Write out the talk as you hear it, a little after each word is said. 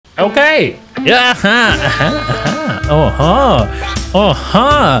Ok. Yeah.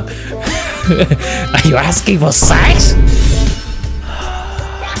 Are you asking for sex?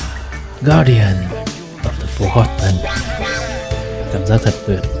 Guardian of the Forgotten. Cảm giác thật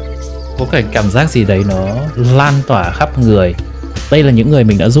tuyệt. Có cái cảm giác gì đấy nó lan tỏa khắp người. Đây là những người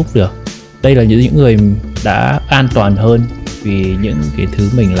mình đã giúp được. Đây là những người đã an toàn hơn vì những cái thứ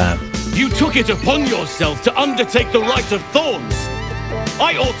mình làm. You took it upon yourself to undertake the rite of thorns.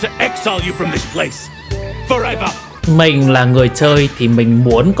 I ought to exile you from this place forever. Mình là người chơi thì mình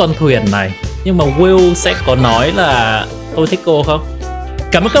muốn con thuyền này, nhưng mà Wyll sẽ có nói là tôi thích cô không?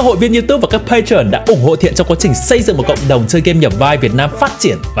 Cảm ơn các hội viên YouTube và các patron đã ủng hộ Thiện trong quá trình xây dựng một cộng đồng chơi game nhập vai Việt Nam phát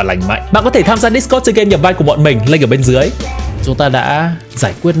triển và lành mạnh. Bạn có thể tham gia Discord chơi game nhập vai của bọn mình, link ở bên dưới. Chúng ta đã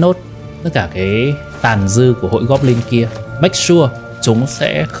giải quyết nốt tất cả cái tàn dư của hội goblin kia. Make sure chúng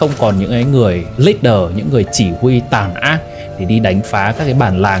sẽ không còn những cái người leader, những người chỉ huy tàn ác để đi đánh phá các cái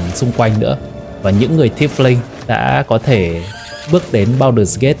bản làng xung quanh nữa. Và những người tiefling đã có thể bước đến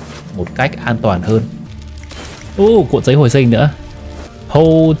Baldur's Gate một cách an toàn hơn. Cuộn giấy hồi sinh nữa.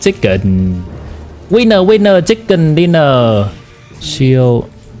 Whole chicken. Winner chicken dinner. Shield.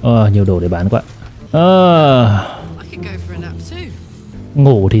 Nhiều đồ để bán quá.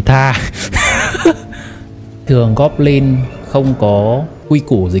 Ngủ thì tha. Thường goblin không có quy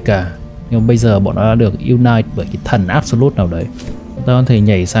củ gì cả, nhưng bây giờ bọn nó đã được unite bởi cái thần absolute nào đấy. Chúng ta có thể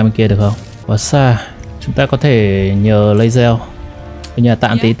nhảy sang bên kia được không? Quá xa. Chúng ta có thể nhờ Lae'zel. Ở nhà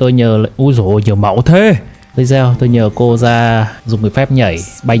tạm tí tôi nhờ. Ui dồi ôi, nhiều máu thế. Lae'zel, tôi nhờ cô ra dùng cái phép nhảy,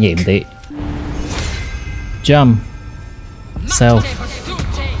 bay nhảy một tí. Jump. Self.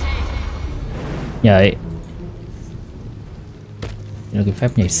 Nhảy. Đây là cái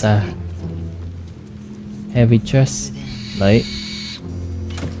phép nhảy xa. Heavy chest. Đấy.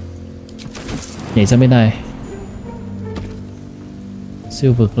 Nhảy sang bên này.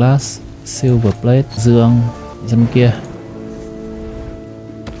 Silver glass. Silver plate. Dương. Nhảy sang bên kia.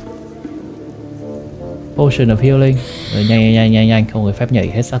 Potion of healing. Rồi nhanh. Không có phép nhảy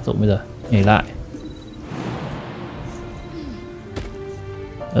hết tác dụng bây giờ. Nhảy lại.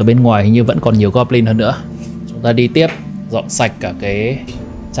 Ở bên ngoài hình như vẫn còn nhiều goblin hơn nữa. Chúng ta đi tiếp. Dọn sạch cả cái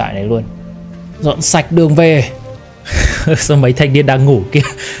trại này luôn. Dọn sạch đường về. Sao mấy thanh niên đang ngủ kia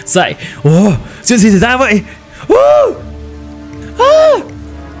dậy. Chuyện gì xảy ra vậy?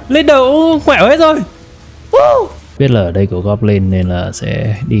 Lên đầu quẹo hết rồi. Biết là ở đây có goblin nên là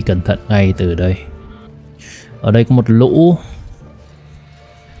sẽ đi cẩn thận ngay từ đây. Ở đây có một lũ.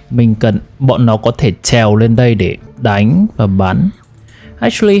 Mình cần. Bọn nó có thể trèo lên đây để đánh và bắn.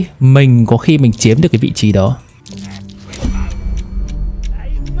 Actually mình có khi mình chiếm được cái vị trí đó.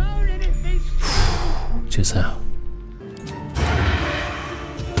 Chưa sao.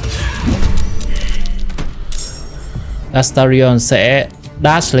 Astarion sẽ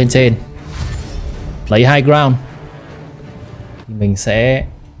dash lên trên, lấy high ground. Mình sẽ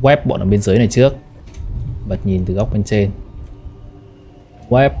web bọn ở bên dưới này trước. Bật nhìn từ góc bên trên.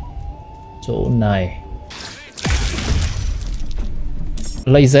 Web chỗ này.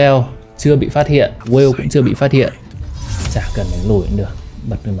 Lae'zel chưa bị phát hiện, Wyll cũng chưa bị phát hiện. Chả cần đánh lùi cũng được.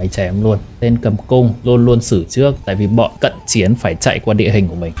 Bật cái máy chém luôn. Tên cầm cung luôn luôn xử trước, tại vì bọn cận chiến phải chạy qua địa hình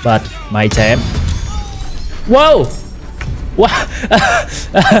của mình. Bật máy chém. Wow.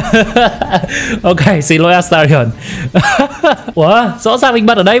 Ok, xin lỗi Astarion. Ủa, rõ ràng mình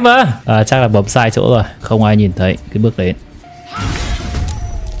bật ở đây mà. Chắc là bấm sai chỗ rồi. Không ai nhìn thấy cái bước đến.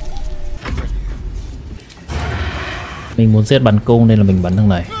 Mình muốn giết bắn cung nên là mình bắn thằng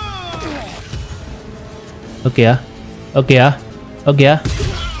này. Ơ kìa.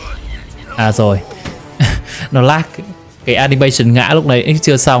 À rồi. Nó lag. Cái animation ngã lúc đấy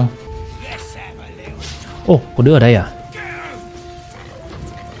chưa xong. Có đứa ở đây à?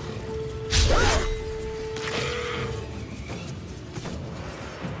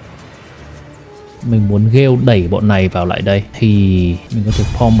 Mình muốn Gale đẩy bọn này vào lại đây thì mình có thể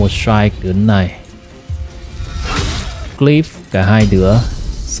pommel strike đứa này. Clip cả hai đứa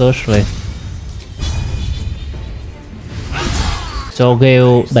search lên. Cho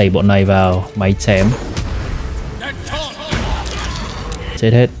Gale đẩy bọn này vào máy chém.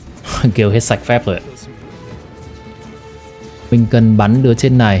 Chết hết. Gale hết sạch phép rồi. Mình cần bắn đứa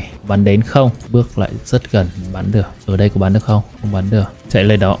trên này. Bắn đến không? Bước lại rất gần. Bắn được. Ở đây có bắn được không? Không bắn được. Chạy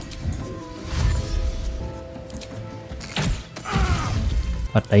lên đó.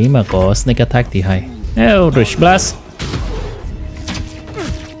 Mặt đấy mà có Snake Attack thì hay. Eldritch Blast.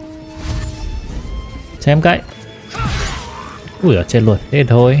 Chém cái. Ui ở trên luôn. Thế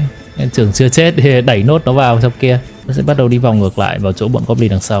thôi. Trường chưa chết thì đẩy nốt nó vào trong kia. Nó sẽ bắt đầu đi vòng ngược lại vào chỗ bọn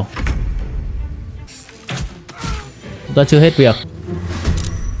goblin đằng sau. Chúng ta chưa hết việc.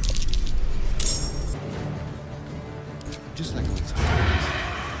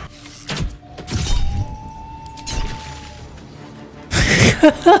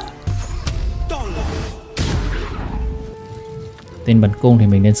 Tên bắn cung thì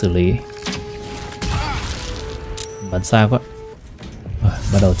mình nên xử lý. Bắn xa quá.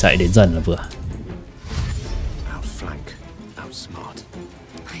 Bắt đầu chạy đến dần là vừa.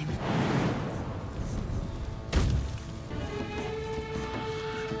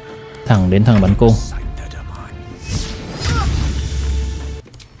 Thẳng đến thằng bắn cung.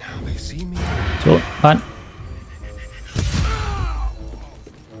 Trốn, bắn.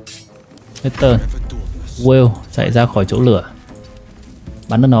 Hết turn. Wyll chạy ra khỏi chỗ lửa.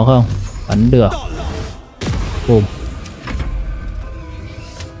 Bắn được nó không? Bắn được. Boom.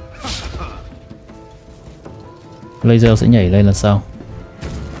 Lae'zel sẽ nhảy lên lần sau.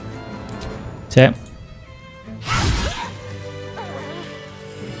 Chém.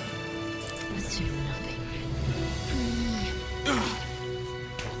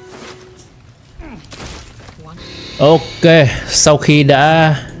 Ok, sau khi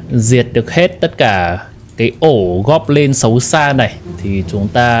đã diệt được hết tất cả cái ổ goblin xấu xa này thì chúng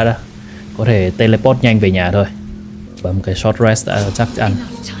ta có thể teleport nhanh về nhà thôi. Bấm cái short rest đã chắc ăn.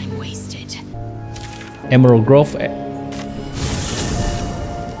 Emerald Grove.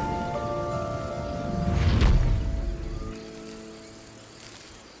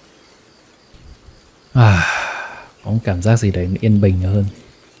 Có cảm giác gì đấy yên bình hơn.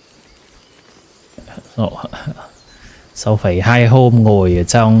 Sau phải 2 hôm ngồi ở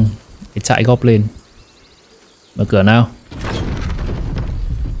trong cái trại goblin. Mở cửa nào.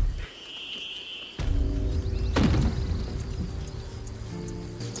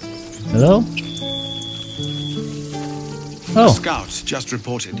 Hello? Oh. Scouts just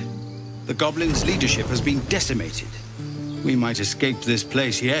reported. The goblins' leadership has been decimated. We might escape this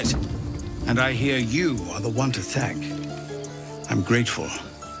place yet. And I hear you are the one to thank. I'm grateful.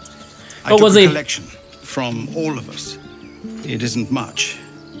 I took a collection from all of us. It isn't much,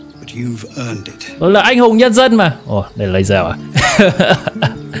 but you've earned it. Đó là anh hùng nhân dân mà. Ồ, để lấy dao à?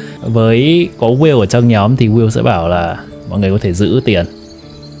 Với có Wyll ở trong nhóm thì Wyll sẽ bảo là mọi người có thể giữ tiền.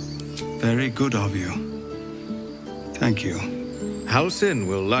 Very good of you. Thank you. Halsin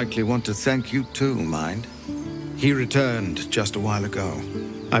will likely want to thank you too, mind. He returned just a while ago.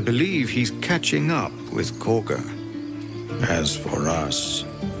 I believe he's catching up with Korga. As for us,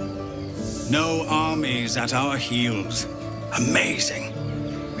 no armies at our heels. Amazing.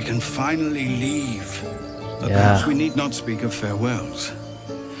 We can finally leave. But perhaps we need not speak of farewells.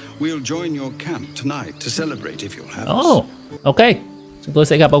 We'll join your camp tonight to celebrate if you'll have us. Oh, ok. Chúng tôi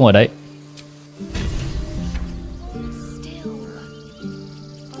sẽ gặp ông ở đấy.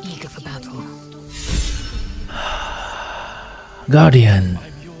 Guardian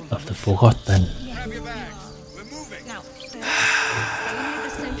of the Forgotten.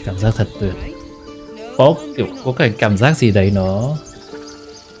 Cảm giác thật tuyệt. Có cái cảm giác gì đấy nó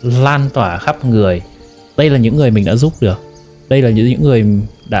lan tỏa khắp người. Đây là những người mình đã giúp được. Đây là những người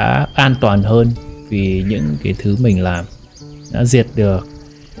đã an toàn hơn vì những cái thứ mình làm. Đã diệt được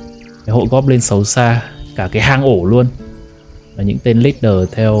cái hội goblin xấu xa, cả cái hang ổ luôn. Là những tên leader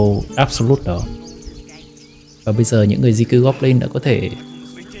theo Absolute đó. Và bây giờ những người di cư goblin đã có thể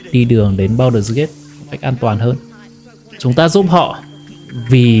đi đường đến Baldur's Gate một cách an toàn hơn. Chúng ta giúp họ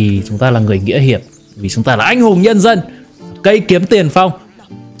vì chúng ta là người nghĩa hiệp, vì chúng ta là anh hùng nhân dân, cây kiếm tiền phong.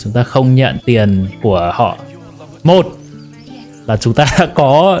 Chúng ta không nhận tiền của họ. Một là chúng ta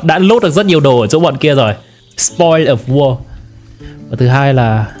đã lốt được rất nhiều đồ ở chỗ bọn kia rồi, spoil of war. Và thứ hai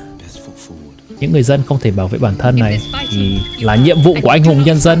là những người dân không thể bảo vệ bản thân này thì là nhiệm vụ của anh hùng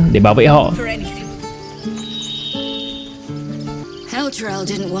nhân dân để bảo vệ họ. Eldrael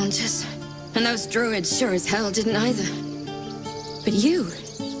didn't want us, and those druids sure as hell didn't either. But you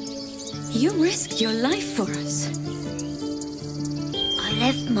risked your life for us. I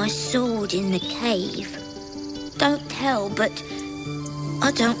left my sword in the cave. Don't tell, but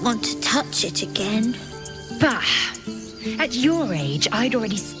I don't want to touch it again. Bah! At your age, I'd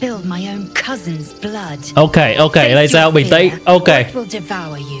already spilled my own cousin's blood. Ok, Lae'zel bình tĩnh. Ok.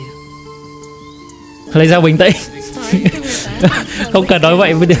 Lae'zel bình tĩnh. Không cần nói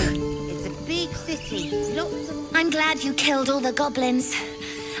vậy mới được. I'm glad you killed all the goblins.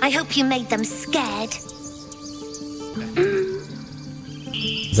 I hope you made them scared.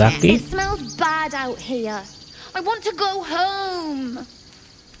 It smells bad out here. I want to go home.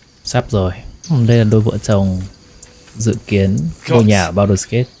 Sắp rồi. Đây là đôi vợ chồng dự kiến ngôi nhà ở Baldur's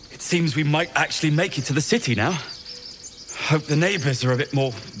Gate. It seems we might actually make it to the city now. Hope the neighbors are a bit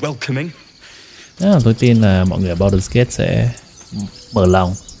more welcoming. Tôi tin là mọi người ở Baldur's Gate sẽ mở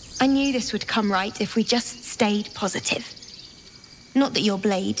lòng. I knew this would come right if we just stayed positive. Not that your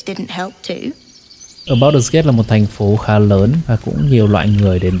blade didn't help too. Ở Baldur's Gate là một thành phố khá lớn và cũng nhiều loại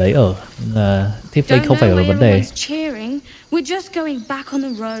người đến đấy ở. Là tiefling không phải là vấn đề.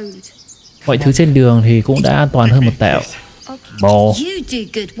 Mọi thứ trên đường thì cũng đã an toàn hơn một tẹo. Bồ. You do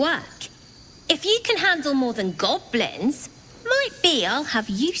good work. If you can handle more than goblins, might be I'll have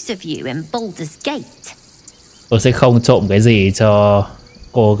use of you in Baldur's Gate. Tôi sẽ không trộm cái gì cho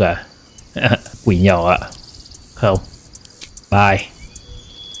cô cả. Quỷ nhỏ ạ. Không. Bye.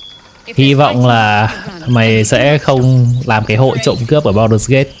 Hy vọng là mày sẽ không làm cái hội trộm cướp ở Baldur's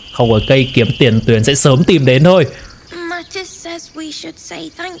Gate. Không có cây kiếm tiền tuyền sẽ sớm tìm đến thôi. Mattis says we should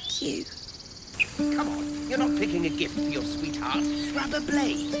say thank you. Come on, you're not picking a gift for your sweetheart. Grab a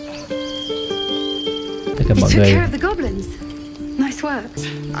blade. Tất cả mọi người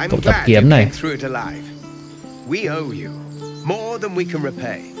cộng tập kiếm này. We owe you more than we can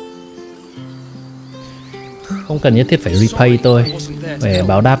repay. Không cần nhất thiết phải repay tôi, phải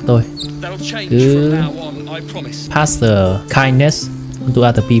báo đáp tôi. Cứ pass the kindness to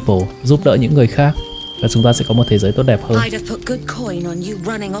other people, giúp đỡ những người khác, và chúng ta sẽ có một thế giới tốt đẹp hơn. I'd have put good coin on you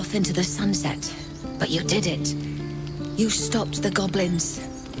running off into the sunset, but you did it. You stopped the goblins.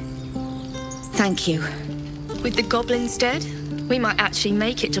 Thank you. With the goblins dead, we might actually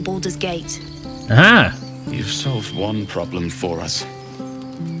make it to Baldur's Gate. Aha! You've solved one problem for us.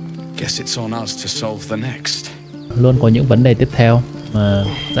 Guess it's on us to solve the next. Luôn có những vấn đề tiếp theo mà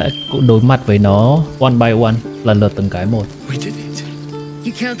sẽ cũng đối mặt với nó one by one, lần lượt từng cái một. We did it.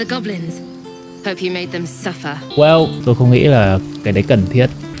 You killed the goblins. Hope you made them suffer. Well, tôi không nghĩ là cái đấy cần thiết.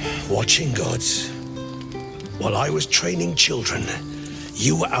 Watching gods. While I was training children,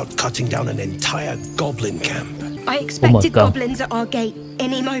 you were out cutting down an entire goblin camp. I expected goblins at our gate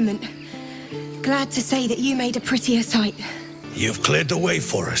any moment. Glad to say that you made a prettier sight. You've cleared the way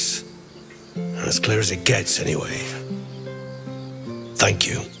for us. As clear as it gets, anyway. Thank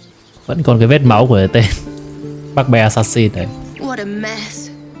you. Vẫn còn cái vết máu của cái tên bác bé assassin này. What a mess.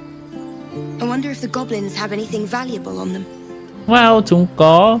 I wonder if the goblins have anything valuable on them. Wow, chúng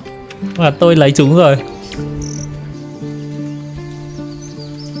có. Và tôi lấy chúng rồi.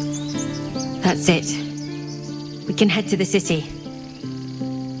 That's it. We can head to the city.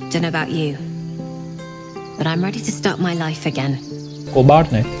 Don't know about you, but I'm ready to start my life again. Cô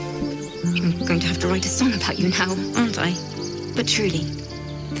Bart này. I'm going to have to write a song about you now, aren't I? But truly,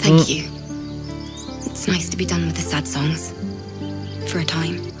 thank you. It's nice to be done with the sad songs. For a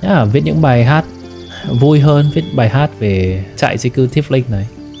time. Viết những bài hát vui hơn, viết bài hát về trại di cư tiefling này.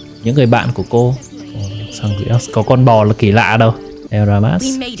 Những người bạn của cô. Có con bò là kỳ lạ đâu. Eramas.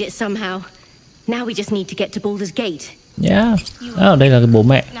 We made it somehow. Now we just need to get to Baldur's Gate. Đây là cái bố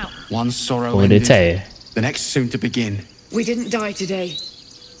mẹ của đứa trẻ. The next soon to begin. We didn't die today.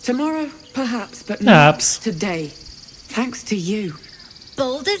 Tomorrow, perhaps, but Perhaps. not today. Thanks to you.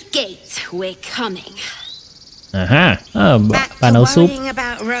 Baldur's Gate, we're coming. Bà nấu súp. Worrying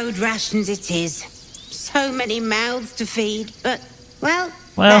about road rations it is. So many mouths to feed, but well,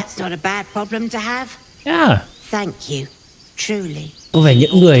 that's not a bad problem to have. Thank you, truly. Có vẻ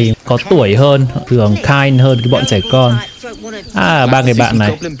những người có tuổi hơn thường kind hơn cái bọn trẻ con. Ba người bạn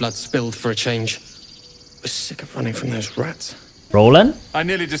này. Roland? I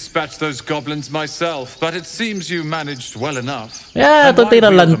nearly dispatched those goblins myself, but it seems you managed well enough. Tôi tin là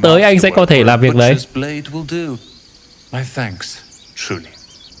lần tới anh sẽ có thể làm việc đấy. My thanks, truly.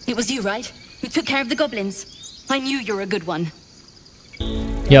 It was you, right? Who took care of the goblins? I knew you're a good one.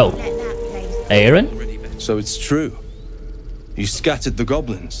 Yo, Aaron? So it's true. You scattered the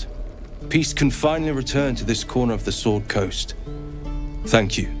goblins. Peace can finally return to this corner of the Sword Coast.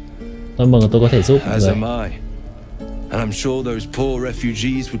 Thank you. Tôi mừng tôi có thể giúp As người. am I. And I'm sure those poor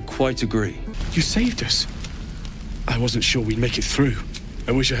refugees would quite agree. You saved us. I wasn't sure we'd make it through.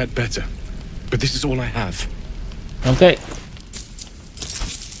 I wish I had better. But this is all I have. Ok.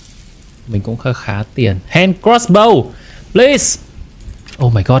 Mình cũng khá tiền. Hand crossbow, please.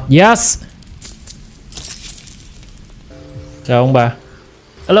 Oh my god, yes. Chào ông bà.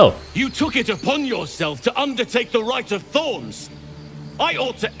 Hello. You took it upon yourself to undertake the rite of thorns. I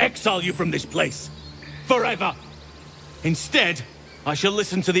ought to exile you from this place forever. Instead, I shall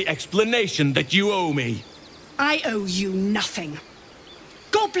listen to the explanation that you owe me. I owe you nothing.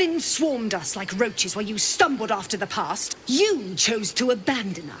 Goblins swarmed us like roaches while you stumbled after the past. You chose to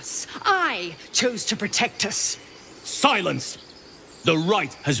abandon us. I chose to protect us. Silence! The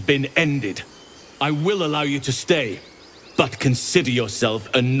rite has been ended. I will allow you to stay, but consider yourself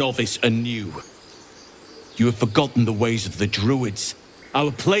a novice anew. You have forgotten the ways of the druids,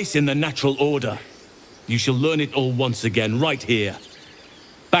 our place in the natural order. You shall learn it all once again, right here.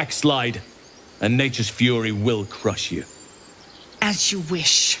 Backslide, and nature's fury will crush you. As you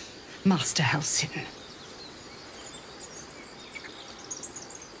wish, Master Halsin.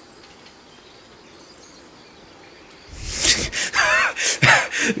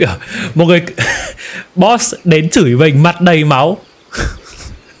 Một người boss đến chửi mình mặt đầy máu.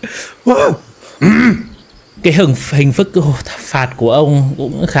 Cái hình phức phạt của ông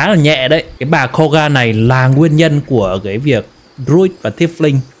cũng khá là nhẹ đấy. Cái bà Koga này là nguyên nhân của cái việc Druid và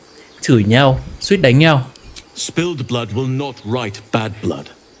Tiefling chửi nhau, suýt đánh nhau. Spilled blood will not right bad blood.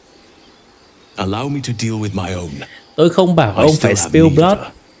 Allow me to deal with my own. Tôi không bảo ông phải spill blood.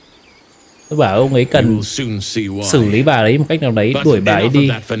 Tôi bảo ông ấy cần xử lý bà ấy một cách nào đấy, đuổi bà ấy đi.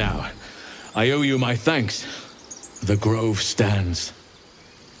 I owe you my thanks. The grove stands.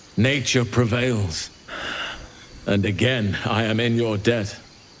 Nature prevails. And again, I am in your debt.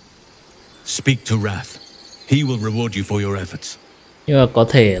 Speak to Wrath. He will reward you for your efforts. Nhưng mà có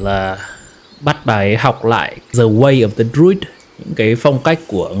thể là bắt bà ấy học lại the way of the druid, những cái phong cách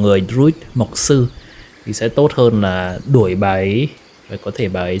của người druid mộc sư, thì sẽ tốt hơn là đuổi bà ấy. Và có thể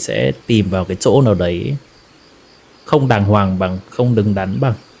bà ấy sẽ tìm vào cái chỗ nào đấy không đàng hoàng bằng, không đứng đắn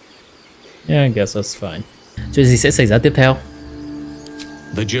bằng. Yeah, I guess that's fine. Chuyện gì sẽ xảy ra tiếp theo?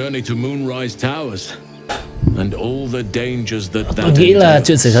 The journey to Moonrise Towers and all the dangers that Tôi nghĩ là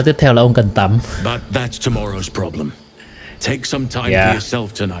chuyện xảy ra tiếp theo là ông cần tắm. But that's tomorrow's problem. Take some time for yourself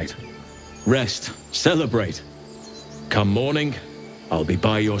tonight. Rest, celebrate. Come morning, I'll be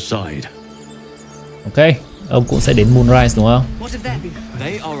by your side. Ok, ông cũng sẽ đến Moonrise đúng không?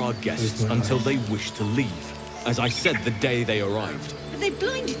 They are our guests until they wish to leave, as I said the day they arrived. But they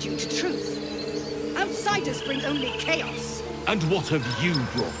blinded you to truth. Outsiders bring only chaos. And what have you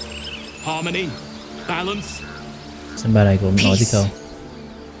brought? Harmony? Balance? Xem bà này cũng nói gì không?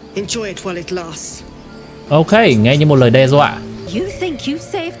 Enjoy it while it lasts. Ok, nghe như một lời đe dọa. You think you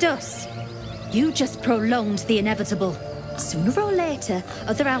saved us? You just prolonged the inevitable. Sooner or later,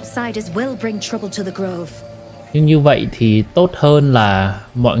 other outsiders will bring trouble to the grove. Nhưng như vậy thì tốt hơn là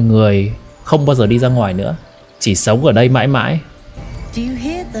mọi người không bao giờ đi ra ngoài nữa, chỉ sống ở đây mãi mãi. Do you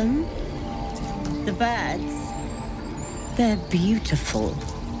hear them? The birds. They're beautiful.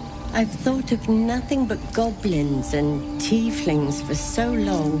 I've thought of nothing but goblins and tieflings for so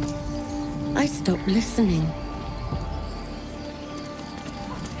long. I stopped listening.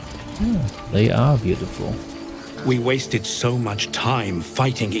 They are beautiful. We wasted so much time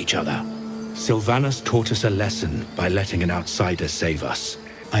fighting each other. Sylvanas taught us a lesson by letting an outsider save us.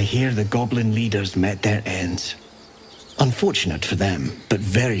 I hear the goblin leaders met their ends. Unfortunate for them, but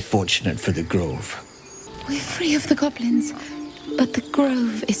very fortunate for the grove. We're free of the goblins, but the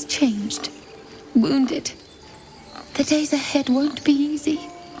grove is changed, wounded. The days ahead won't be easy.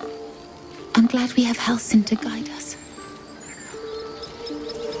 I'm glad we have Halsin to guide us.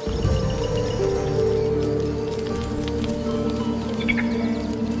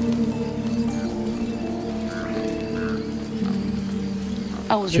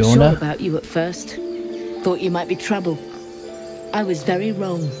 I wasn't sure about you at first. Thought you might be trouble. I was very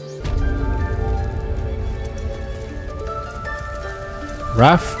wrong.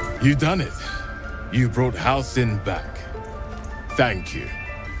 Raph? You done it. You brought Halsin back. Thank you.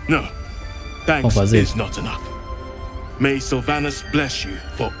 No, thanks is not enough. May Sylvanas bless you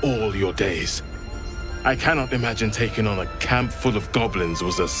for all your days. I cannot imagine taking on a camp full of goblins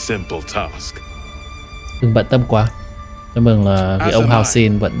was a simple task. Đừng bận tâm quá. Tôi mừng là cái ông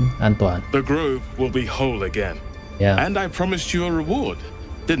Halsin vẫn an toàn. The grove will be whole again. Yeah. And I promised you a reward,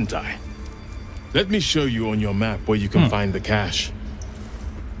 didn't I? Let me show you on your map where you can find the cache.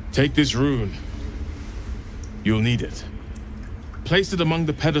 Take this rune. You'll need it. Place it among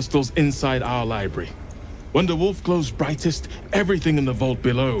the pedestals inside our library. When the wolf glows brightest, everything in the vault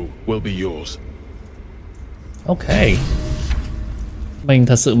below will be yours. Ok. Mình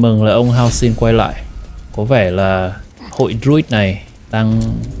thật sự mừng là ông Halsin quay lại. Có vẻ là hội druid này đang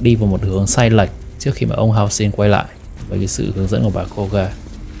đi vào một hướng sai lệch trước khi mà ông Halsin quay lại với cái sự hướng dẫn của bà Koga.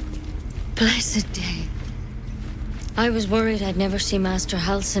 Blessed day. I was worried I'd never see Master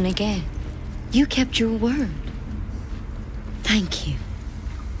Halsin again. You kept your word. Thank you.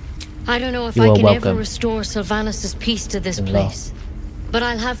 I don't know if I can ever restore Sylvanas' peace to this place, but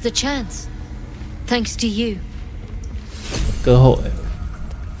I'll have the chance. Thanks to you. Cơ hội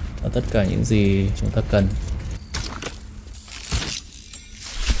và tất cả những gì chúng ta cần.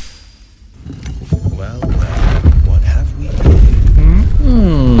 What have we?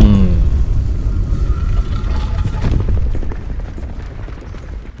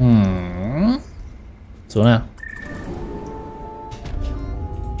 Xuống nào.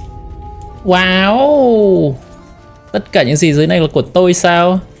 Wow. Tất cả những gì dưới này là của tôi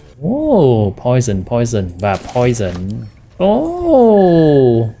sao? Oh, poison và poison.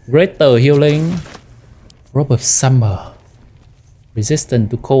 Oh, Greater Healing, Robe of Summer,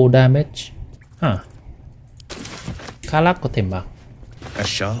 Resistant to Cold Damage. Karlach có thể mặc. A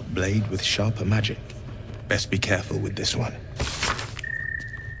sharp blade with sharper magic. Best be careful with this one.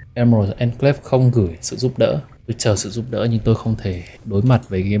 Emerald Enclave không gửi sự giúp đỡ. Tôi chờ sự giúp đỡ nhưng tôi không thể đối mặt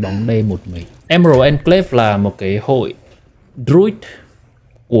với cái bóng đêm một mình. Emerald Enclave là một cái hội druid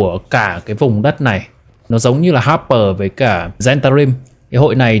của cả cái vùng đất này. Nó giống như là Harper với cả Zentarim. Cái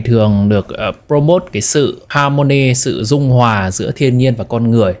hội này thường được promote cái sự harmony, sự dung hòa giữa thiên nhiên và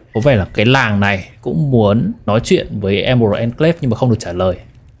con người. Có vẻ là cái làng này cũng muốn nói chuyện với Emerald Enclave nhưng mà không được trả lời.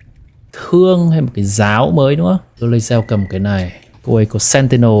 Thương hay một cái giáo mới đúng không? Tôi Lae'zel cầm cái này. Cô ấy có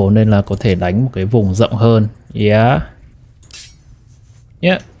Sentinel nên là có thể đánh một cái vùng rộng hơn. Yeah.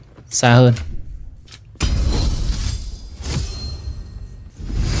 Xa hơn.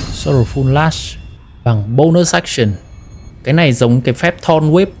 Sorrowful Lash bằng bonus action. Cái này giống cái phép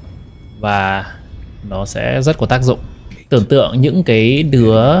Thorn Whip và nó sẽ rất có tác dụng. Tưởng tượng những cái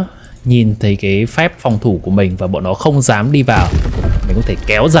đứa nhìn thấy cái phép phòng thủ của mình và bọn nó không dám đi vào. Mình có thể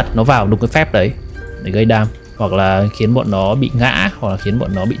kéo giật nó vào đúng cái phép đấy để gây đam, hoặc là khiến bọn nó bị ngã, hoặc là khiến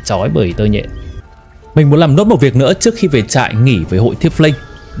bọn nó bị trói bởi tơ nhện. Mình muốn làm nốt một việc nữa trước khi về trại nghỉ với hội Thiefling.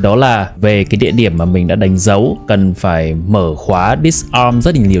 Đó là về cái địa điểm mà mình đã đánh dấu, cần phải mở khóa disarm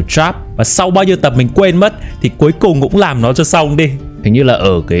rất là nhiều trap. Và sau bao nhiêu tập mình quên mất thì cuối cùng cũng làm nó cho xong đi. Hình như là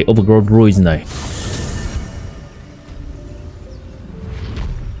ở cái Overgrown Ruins này.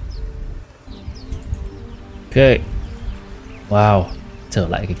 Ok. Wow, trở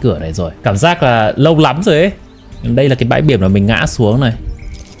lại cái cửa này rồi. Cảm giác là lâu lắm rồi ấy. Đây là cái bãi biển mà mình ngã xuống này.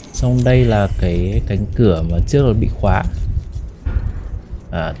 Xong đây là cái cánh cửa mà trước là bị khóa.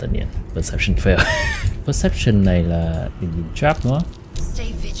 Tất nhiên Perception fail. Perception này là nhìn trap đúng không?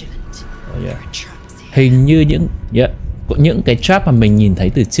 Hình như những cái trap mà mình nhìn thấy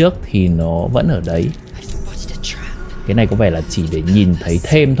từ trước thì nó vẫn ở đấy. Cái này có vẻ là chỉ để nhìn thấy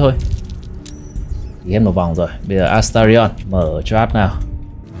thêm thôi. Thì em một vòng rồi. Bây giờ Astarion mở trap nào.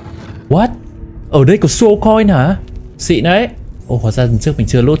 What? Ở đây có soul coin hả? Xịn đấy. Hóa ra trước mình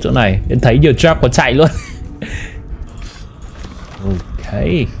chưa lốt chỗ này. Đến thấy nhiều trap có chạy luôn. Ok.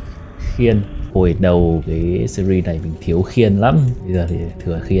 Khiên. Hồi đầu cái series này mình thiếu khiên lắm. Bây giờ thì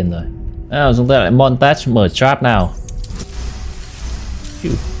thừa khiên rồi. Chúng ta lại montage mở trap nào.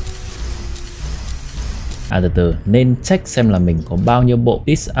 Từ từ nên check xem là mình có bao nhiêu bộ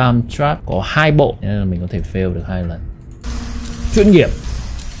disarm trap. Có 2 bộ nên là mình có thể fail được 2 lần. Chuyên nghiệp.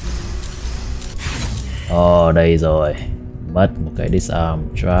 Đây rồi. Mất một cái disarm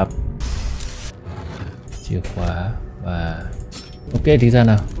trap. Chìa khóa. Và ok thì ra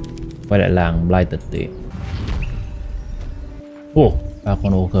nào. Quay lại làng Blighted tí. 3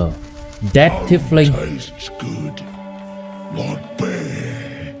 con ogre. Dead Tiefling.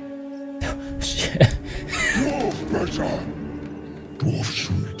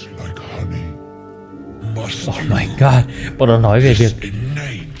 Oh my god, bọn nó nói về việc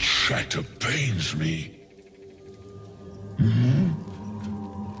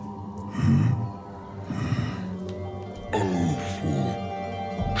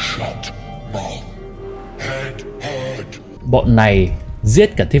bọn này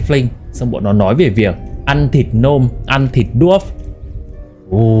giết cả Tiefling, xong bọn nó nói về việc ăn thịt gnome, ăn thịt dwarf.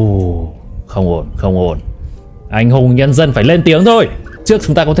 Không ổn. Anh hùng nhân dân phải lên tiếng thôi. Trước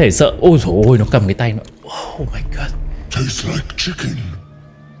chúng ta có thể sợ. Ôi dồi ôi, nó cầm cái tay nó. Oh my god. Tastes like chicken.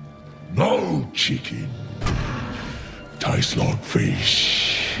 No chicken. Tastes like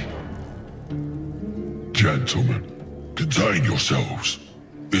fish. Gentlemen, contain yourselves.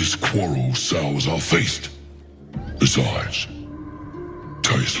 This quarrel sours our feast. Besides,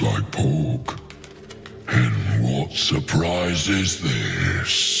 tastes like pork. And what surprise is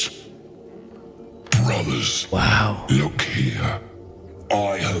this? Brothers, wow. Look here.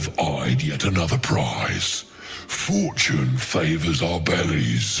 I have eyed yet another prize. Fortune favors our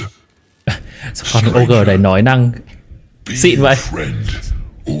bellies. Con ogre này nói năng xịn vậy. Friend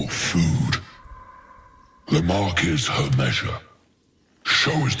or food. The mark is her measure.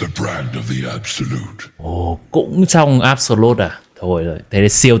 Show is the brand of the absolute. Cũng trong absolute à? Thôi rồi, thế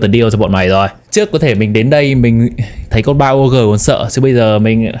siêu tần deal cho bọn mày rồi. Trước có thể mình đến đây mình thấy con 3 ogre còn sợ, chứ bây giờ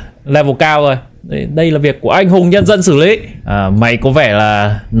mình level cao rồi. Đây là việc của anh hùng nhân dân xử lý. Mày có vẻ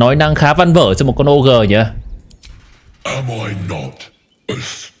là nói năng khá văn vở cho một con ogre nhỉ? Am I not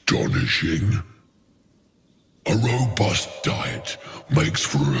astonishing? A robust diet makes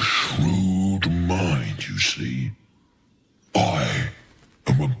for a shrewd mind, you see. I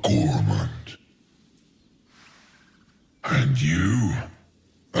am a gourmand. And you,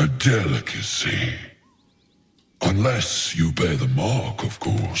 a delicacy. Unless you bear the mark, of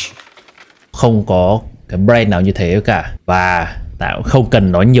course. Không có cái brand nào như thế cả. Và ta cũng không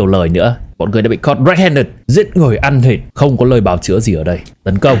cần nói nhiều lời nữa. Bọn người đã bị caught red-handed, giết người ăn thịt. Không có lời bào chữa gì ở đây.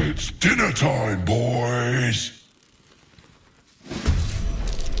 Tấn công. It's dinner time, boys.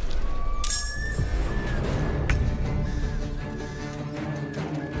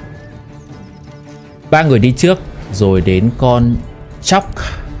 Ba người đi trước, rồi đến con Chóc.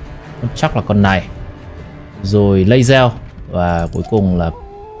 Con Chóc là con này. Rồi Lae'zel. Và cuối cùng là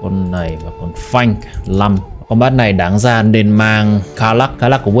con này và con Phanh, Lâm. Con bát này đáng ra nên mang Karlach.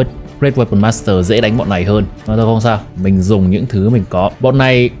 Karlach của Great Weapon Master dễ đánh bọn này hơn. Mà thôi không sao, mình dùng những thứ mình có. Bọn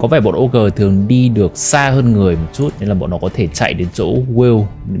này có vẻ bọn Ogre thường đi được xa hơn người một chút, nên là bọn nó có thể chạy đến chỗ Wyll.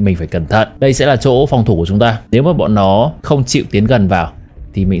 Mình phải cẩn thận. Đây sẽ là chỗ phòng thủ của chúng ta. Nếu mà bọn nó không chịu tiến gần vào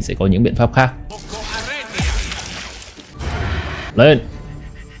thì mình sẽ có những biện pháp khác. Lên.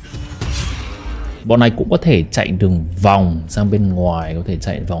 Bọn này cũng có thể chạy đường vòng sang bên ngoài, có thể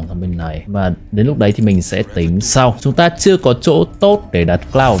chạy vòng sang bên này. Và đến lúc đấy thì mình sẽ tính sau. Chúng ta chưa có chỗ tốt để đặt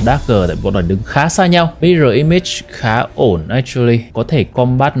Cloud Dagger, tại bọn này đứng khá xa nhau. Mirror Image khá ổn actually. Có thể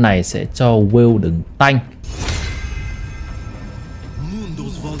combat này sẽ cho Wyll đứng tanh.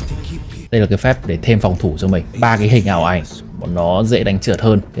 Đây là cái phép để thêm phòng thủ cho mình. 3 cái hình ảo ảnh, bọn nó dễ đánh trượt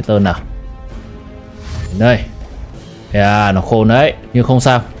hơn. Cái turn nào. Đây. Yeah, nó khôn đấy. Nhưng không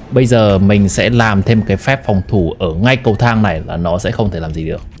sao. Bây giờ mình sẽ làm thêm cái phép phòng thủ ở ngay cầu thang này là nó sẽ không thể làm gì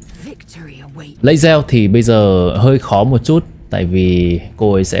được. Lae'zel thì bây giờ hơi khó một chút, tại vì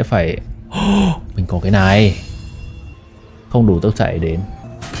cô ấy sẽ phải... mình có cái này. Không đủ tốc chạy đến.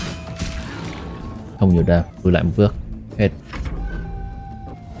 Không nhiều đam, lùi lại một bước. Hết.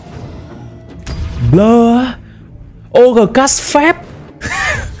 Blur. Ogre cast phép.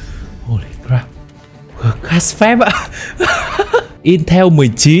 Holy crap. Ogre cast phép ạ. Intel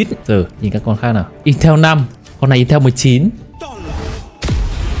 19. Rồi, nhìn các con khác nào. Intel 5. Con này Intel 19.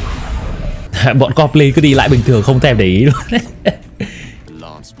 Bọn Goblin cứ đi lại bình thường không thèm để ý luôn.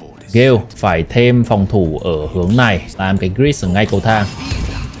 Gale phải thêm phòng thủ ở hướng này, làm cái grid ở ngay cầu thang.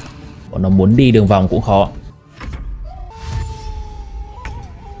 Bọn nó muốn đi đường vòng cũng khó.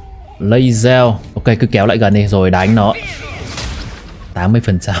 Lae'zel. Ok, cứ kéo lại gần đi rồi đánh nó.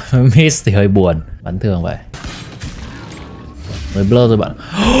 80% miss thì hơi buồn. Bắn thường vậy. Mới blur rồi bạn.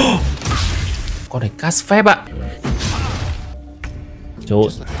 Con này cast phép ạ. Trốn.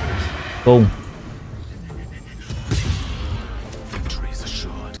 Cùng.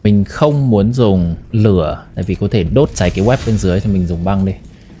 Mình không muốn dùng lửa, tại vì có thể đốt cháy cái web bên dưới, thì mình dùng băng đi.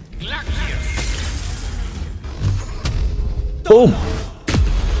 Boom.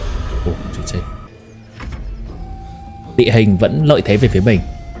 Ồ, trời chết. Địa hình vẫn lợi thế về phía mình.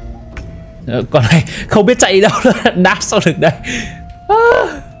 Con này không biết chạy đi đâu. Đáp sao được đây.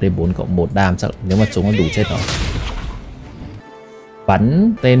 T4 cộng 1 đam chắc nếu mà chúng nó đủ chết nó.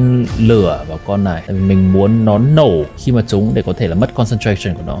 Bắn tên lửa vào con này, mình muốn nó nổ khi mà chúng để có thể là mất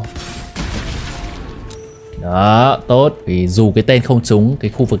concentration của nó. Đó, tốt. Vì dù cái tên không trúng,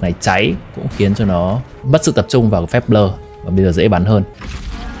 cái khu vực này cháy cũng khiến cho nó mất sự tập trung vào cái phép blur. Và bây giờ dễ bắn hơn.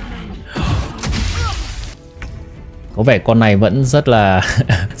 Có vẻ con này vẫn rất là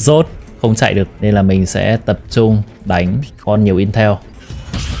rốt, không chạy được, nên là mình sẽ tập trung đánh con nhiều intel.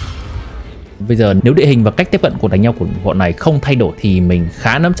 Bây giờ nếu địa hình và cách tiếp cận của đánh nhau của bọn này không thay đổi thì mình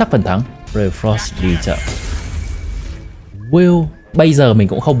khá nắm chắc phần thắng. Frost đi chợ. Wyll bây giờ mình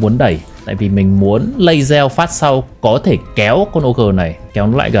cũng không muốn đẩy, tại vì mình muốn Lae'zel phát sau có thể kéo con ogre này, kéo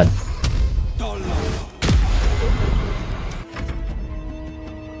nó lại gần.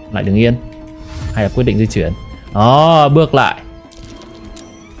 Lại đứng yên hay là quyết định di chuyển? Đó, bước lại.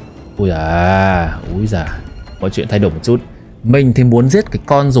 Ui da, mọi chuyện thay đổi một chút. Mình thì muốn giết cái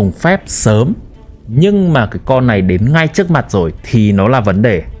con dùng phép sớm, nhưng mà cái con này đến ngay trước mặt rồi thì nó là vấn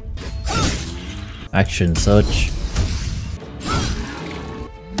đề. Action search.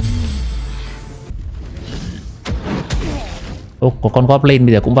 Ô, có con goblin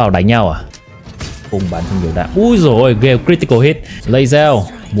bây giờ cũng vào đánh nhau à? Cùng bắn không nhiều đạn. Ui rồi, Gale critical hit. Lae'zel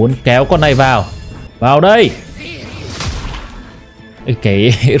muốn kéo con này vào. Vào đây.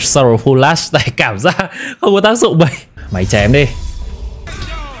 Cái Sorrowful Lash này cảm giác không có tác dụng vậy. Mày chém đi.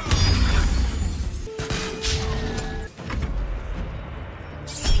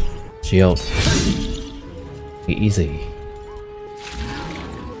 Chill. Nghĩ gì?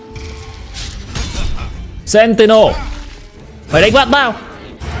 Sentinel, mày đánh bắt tao.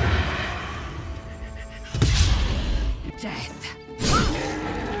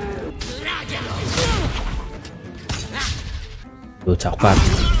 Đồ chọc phát.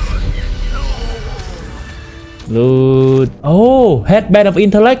 Loot. Oh, Headband of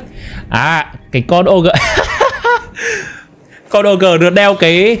Intellect. À, cái con ogre. Con ogre được đeo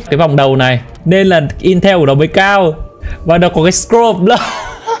cái vòng đầu này nên là intel của nó mới cao. Và nó có cái scroll đó.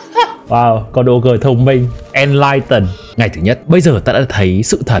 Wow, con ogre thông minh, enlighten. Ngày thứ nhất, bây giờ ta đã thấy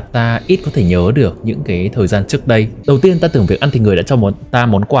sự thật. Ta ít có thể nhớ được những cái thời gian trước đây. Đầu tiên ta tưởng việc ăn thịt người đã cho ta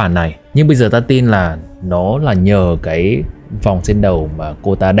món quà này, nhưng bây giờ ta tin là nó là nhờ cái vòng trên đầu mà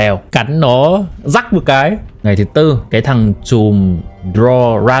cô ta đeo. Cắn nó rắc một cái. Ngày thứ tư, cái thằng trùm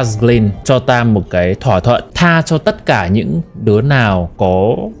Razzglin cho ta một cái thỏa thuận tha cho tất cả những đứa nào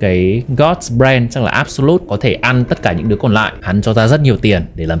có cái God's Brand, chắc là Absolute, có thể ăn tất cả những đứa còn lại. Hắn cho ta rất nhiều tiền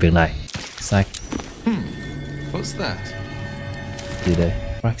để làm việc này. Sạch. What's that? Gì đây?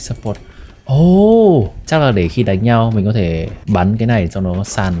 Break support. Oh, chắc là để khi đánh nhau mình có thể bắn cái này cho nó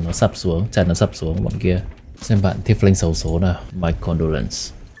sàn nó sập xuống, trần nó sập xuống bọn kia. Xem bạn Tiefling xấu số nào. My condolence.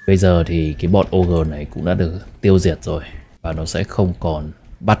 Bây giờ thì cái bọn ogre này cũng đã được tiêu diệt rồi, và nó sẽ không còn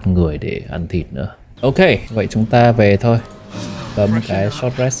bắt người để ăn thịt nữa. Ok, vậy chúng ta về thôi. Bấm cái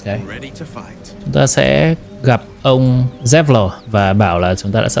short rest cái. Chúng ta sẽ gặp ông Zevlor và bảo là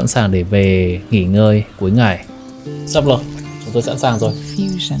chúng ta đã sẵn sàng để về nghỉ ngơi cuối ngày. Zevlor, chúng tôi sẵn sàng rồi.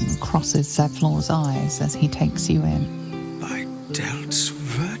 Fusion crosses Zevlor's eyes as he takes you in. By Delt's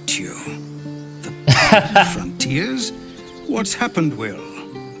virtue. The frontiers? What's happened, Wyll?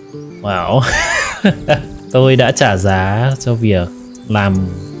 Wow. Tôi đã trả giá cho việc làm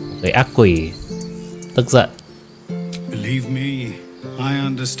cái ác quỷ tức giận. Believe me, I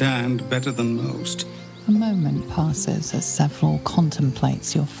understand better than most. A moment passes as Zevlor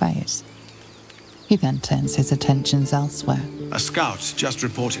contemplates your face. He then turns his attentions elsewhere. A scout just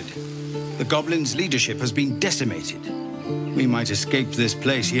reported. The goblins' leadership has been decimated. We might escape this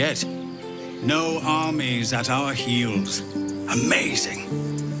place yet. No armies at our heels. Amazing.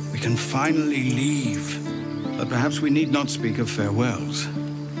 We can finally leave. But perhaps we need not speak of farewells.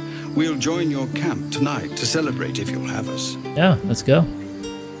 We'll join your camp tonight to celebrate if you'll have us. Yeah, let's go.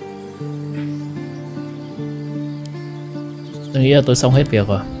 Tôi nghĩ là tôi xong hết việc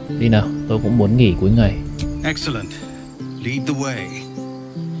rồi. Đi nào, tôi cũng muốn nghỉ cuối ngày. Excellent. Lead the way.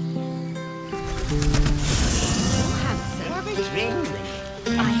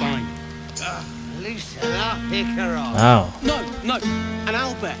 I'm fine. Loosen up, pick her up. Wow. No, an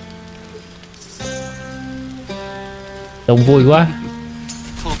Albert. Đông vui quá.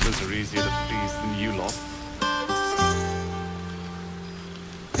 Toddlers are easier to please than you lot.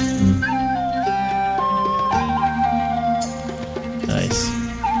 Nice.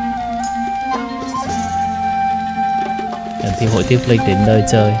 Thì hội tiếp linh đến nơi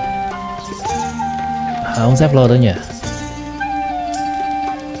chơi. Ông Zevlor đó nhỉ?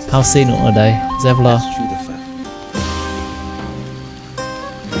 Halsin cũng ở đây. Zevlor.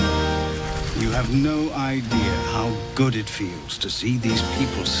 You have no idea how good it feels to see these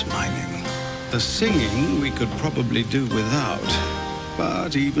people smiling. The singing we could probably do without,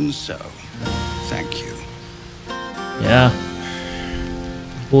 but even so, thank you. Yeah.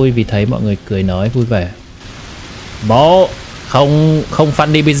 Vui vì thấy mọi người cười nói vui vẻ. Bố, không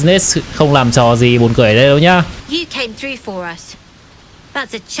funny business, không làm trò gì buồn cười ở đây đâu nhá. You came through for us.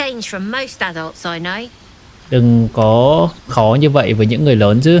 That's a change from most adults I know. Đừng có khó như vậy với những người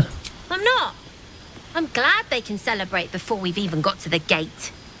lớn chứ. I'm not. I'm glad they can celebrate before we've even got to the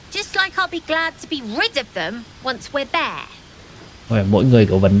gate. Just like I'll be glad to be rid of them once we're there. Mỗi người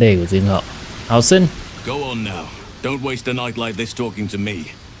có vấn đề của riêng họ. Halsin. Go on now. Don't waste a night like this talking to me.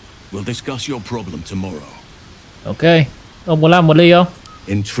 We'll discuss your problem tomorrow. Ok. Ông muốn làm một ly không?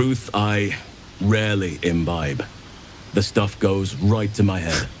 In truth, I rarely imbibe. The stuff goes right to my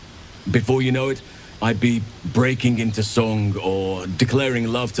head. Before you know it, I'd be breaking into song or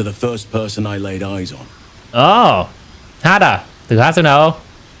declaring love to the first person I laid eyes on. Oh, hát à? Thử hát xem nào.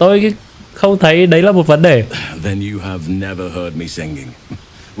 Tôi không thấy đấy là một vấn đề. Then you have never heard me singing,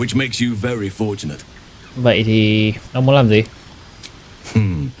 which makes you very fortunate. Vậy thì ông muốn làm gì?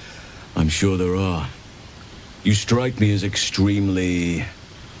 I'm sure there are. You strike me as extremely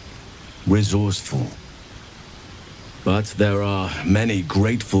resourceful. But there are many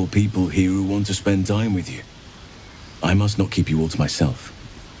grateful people here who want to spend time with you. I must not keep you all to myself.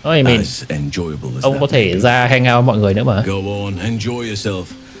 As enjoyable as ông có thể ra hang out với mọi người nữa mà. Go on, enjoy yourself.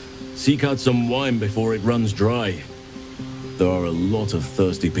 Seek out some wine before it runs dry. There are a lot of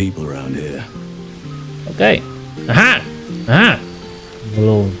thirsty people around here. Okay. Aha.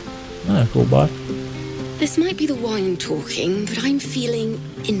 Bloom. Cool boss. This might be the wine talking, but I'm feeling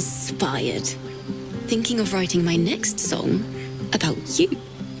inspired. Thinking of writing my next song about you.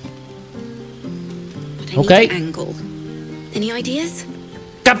 But I need an angle. Any ideas?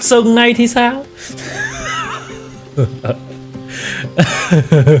 Cặp sừng này thì sao?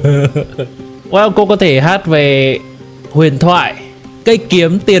 Well, cô có thể hát về huyền thoại, cây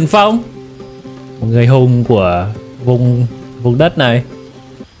kiếm tiền phong, một người hùng của vùng đất này.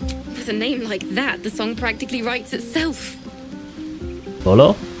 With a name like that, the song practically writes itself. Có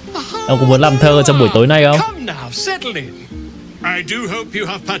lỗ. Ông có muốn làm thơ trong buổi tối nay không? Come now, settle in. I do hope you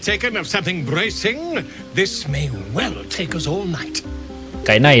have partaken of something bracing. This may well take us all night.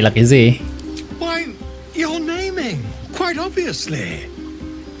 Cái này là cái gì? Why, your naming, quite obviously.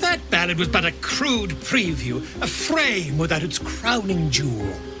 That ballad was but a crude preview, a frame without its crowning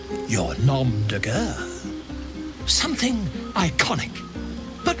jewel. Your nom de guerre. Something iconic,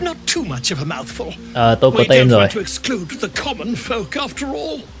 but not too much of a mouthful. Tôi có tên rồi. To exclude the common folk after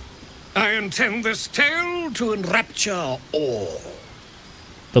all. I intend this tale to enrapture all.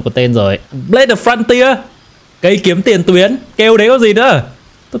 Tôi có tên rồi. Blade of Frontier, cây kiếm tiền tuyến. Kêu đấy có gì nữa?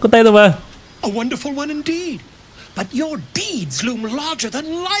 Tôi có tên rồi mà. A wonderful one indeed. But your deeds loom larger than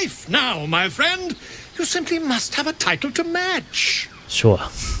life now, my friend. You simply must have a title to match. Sure.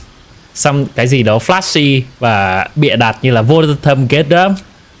 Some cái gì đó flashy và bịa đặt như là vô thâm kết đó.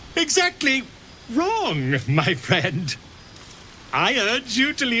 Exactly wrong, my friend. I urge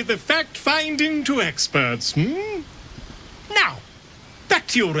you to leave the fact-finding to experts. Now, back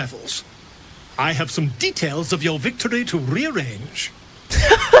to your revels. I have some details of your victory to rearrange.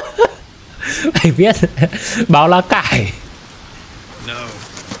 Mày biết báo lá cải. No,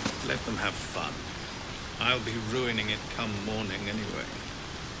 let them have fun. I'll be ruining it come morning anyway.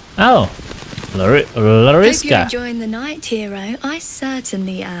 Oh, Lariska. Hope you're enjoying the night, hero. I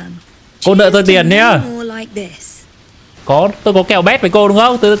certainly am. Cô nợ tôi tiền nhá. Tôi có kèo bet với cô đúng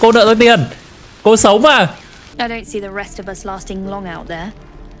không? Cô nợ tôi tiền. Cô xấu mà. I don't see the rest of us lasting long out there.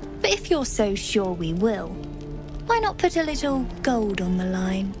 But if you're so sure we will, why not put a little gold on the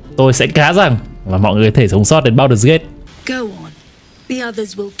line? Tôi sẽ cá rằng là mọi người có thể sống sót đến Baldur's Gate. Go on. The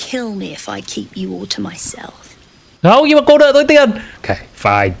others will kill me if I keep you all to myself. Không, nhưng mà cô nợ tôi tiền. Okay,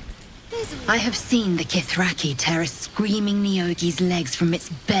 fine. I have seen the Kithraki tear a screaming Neogi's legs from its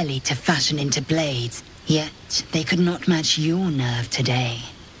belly to fashion into blades. Yet they could not match your nerve today.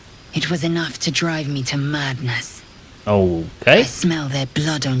 It was enough to drive me to madness. Okay. I smell their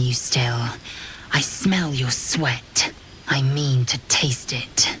blood on you still. I smell your sweat. I mean to taste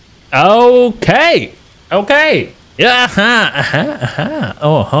it. Okay. Okay. Yeah.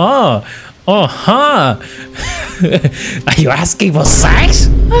 Are you asking for sex?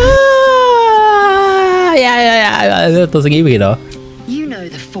 Yeah. Tôi sẽ nghĩ về đó. You know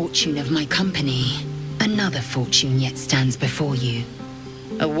the fortune of my company. Another fortune yet stands before you.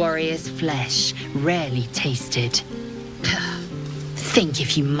 A warrior's flesh, rarely tasted. Think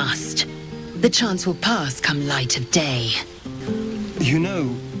if you must. The chance will pass come light of day. You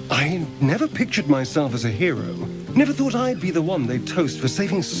know, I never pictured myself as a hero. Never thought I'd be the one they'd toast for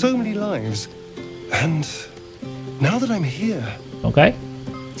saving so many lives. And now that I'm here... Okay.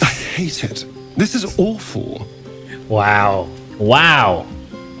 I hate it. This is awful. Wow.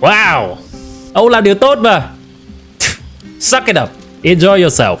 Ông làm điều tốt mà. Suck it up. Enjoy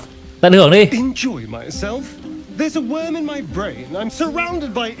yourself. Tận hưởng đi. Enjoy myself? There's a worm in my brain. I'm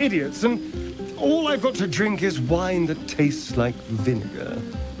surrounded by idiots and all I've got to drink is wine that tastes like vinegar.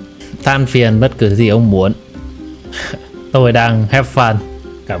 Than phiền bất cứ gì ông muốn. Tôi đang have fun.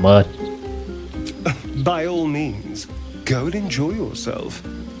 Cảm ơn. By all means, go and enjoy yourself.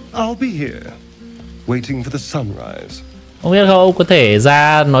 I'll be here, waiting for the sunrise. Không biết không, ông có thể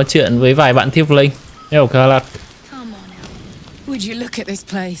ra nói chuyện với vài bạn thiếp linh. Hello, Karlach. Would you look at this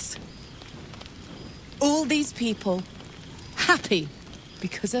place? All these people happy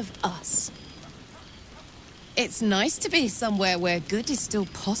because of us. It's nice to be somewhere where good is still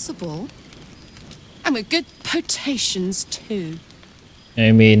possible. And with good potations too.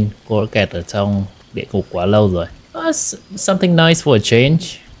 I mean, cô đã kẹt ở trong địa ngục quá lâu rồi. Something nice for a change.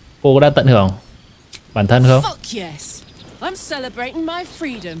 Cô đã tận hưởng bản thân không? Fuck yes. I'm celebrating my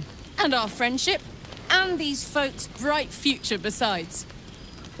freedom and our friendship and these folks' bright future besides.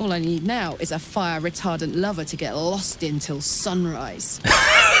 All I need now is a fire retardant lover to get lost in till sunrise.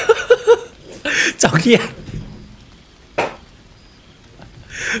 Cháu kia.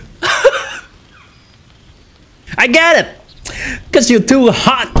 I get it. Cause you're too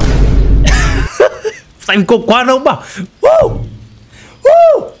hot. Tại vì cô quá nóng bỏng.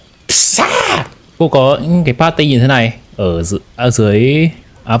 Cô có những cái party như thế này ở dưới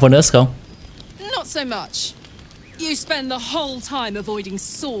Avernus không? Not so much. You spend the whole time avoiding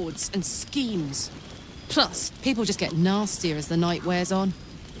swords and schemes. Plus, people just get nastier as the night wears on.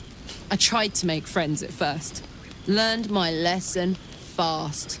 I tried to make friends at first. Learned my lesson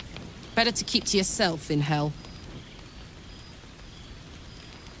fast. Better to keep to yourself in hell.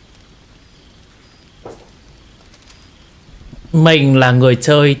 Mình là người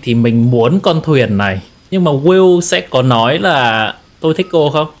chơi thì mình muốn con thuyền này. Nhưng mà Wyll sẽ có nói là tôi thích cô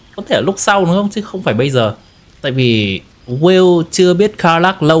không? Có thể là lúc sau đúng không? Chứ không phải bây giờ. Tại vì Wyll chưa biết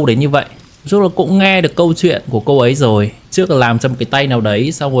Karlach lâu đến như vậy. Dù là cũng nghe được câu chuyện của cô ấy rồi. Trước là làm cho một cái tay nào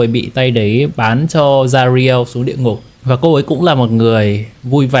đấy, xong rồi bị tay đấy bán cho Zariel xuống địa ngục. Và cô ấy cũng là một người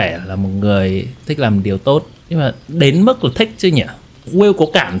vui vẻ, là một người thích làm điều tốt. Nhưng mà đến mức là thích chứ nhỉ? Wyll có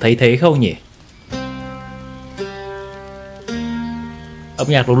cảm thấy thế không nhỉ? Âm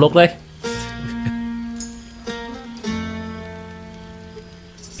nhạc đúng lúc đấy.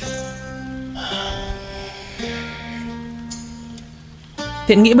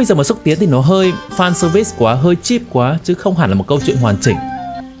 Thiện nghĩ bây giờ mà xúc tiến thì nó hơi fan service quá, hơi cheap quá, chứ không hẳn là một câu chuyện hoàn chỉnh.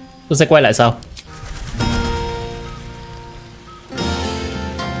 Tôi sẽ quay lại sau.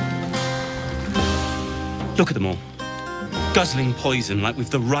 Look at them all. Guzzling poison like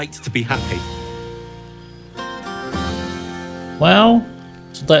we've the right to be happy. Well,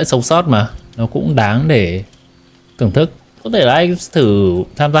 chúng ta đã sống sót mà. Nó cũng đáng để thưởng thức. Có thể là anh thử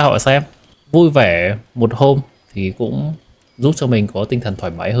tham gia họ xem. Vui vẻ một hôm thì cũng giúp cho mình có tinh thần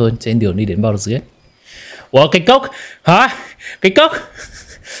thoải mái hơn trên đường đi đến Baldur. Ủa, cái cốc hả? Cái cốc.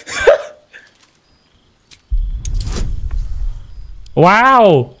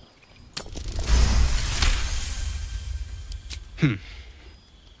 Wow.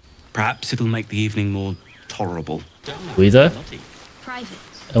 Perhaps it'll make the evening more tolerable. Quý rồi.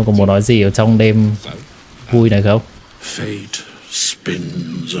 Ông có muốn nói gì ở trong đêm vui này không? Fate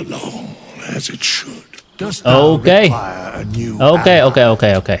spins along as it should. Okay.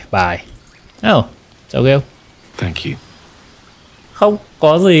 Okay. Bye. Oh, chào Gale. Thank you. Không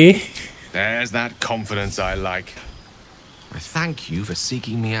có gì. There's that confidence I like. I thank you for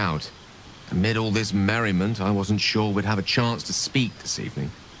seeking me out. Amid all this merriment, I wasn't sure we'd have a chance to speak this evening.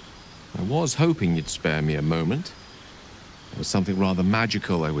 I was hoping you'd spare me a moment. There was something rather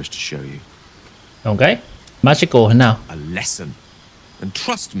magical I wish to show you. Okay. Magical thế nào? A lesson. And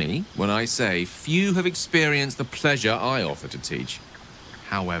trust me when I say few have experienced the pleasure I offer to teach.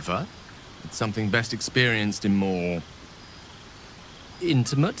 However, it's something best experienced in more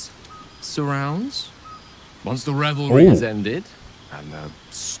intimate surrounds. Once the revelry has ended and the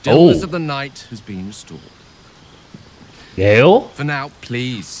stillness of the night has been restored. Gale? For now,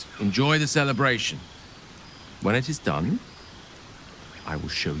 please enjoy the celebration. When it is done, I will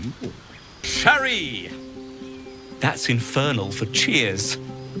show you all. Sherry! That's infernal for cheers.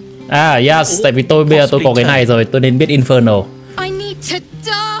 À, yes, tại vì tôi bây giờ tôi có cái này rồi, tôi nên biết infernal. I need to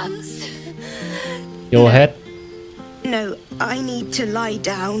dance. Go ahead. No, I need to lie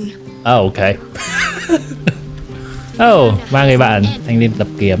down. Oh, okay. Oh, ba người bạn thanh niên tập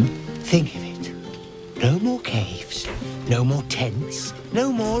kiếm. Think of it. No more caves, no more tents, no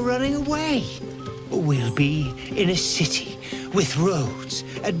more running away. We'll be in a city with roads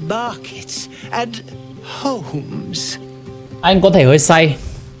and markets and homes. Anh có thể hơi say,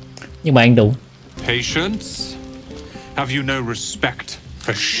 nhưng mà anh đúng. Patience? Have you no respect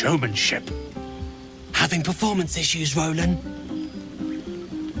for showmanship? Having performance issues, Roland?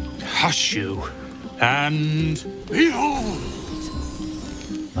 Hush you, and behold!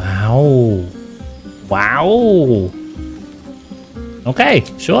 Wow. Wow. Okay,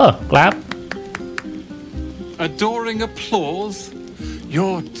 sure, clap. Adoring applause?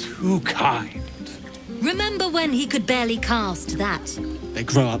 You're too kind. Remember when he could barely cast that? They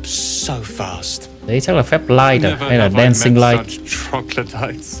grow up so fast. Đấy chắc là phép light à? Hay là dancing light?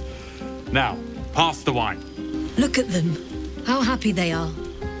 Troglodytes. Now, pass the wine. Look at them. How happy they are.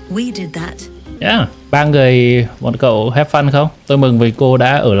 We did that. Yeah, ba người bọn cậu have fun không? Tôi mừng vì cô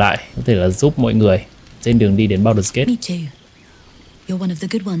đã ở lại, có thể là giúp mọi người trên đường đi đến Baldur's Gate. Me too. You're one of the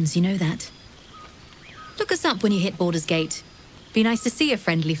good ones, you know that. Look us up when you hit Baldur's Gate. Be nice to see a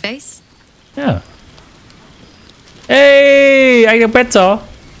friendly face. Yeah. Hey, anh được pet chó.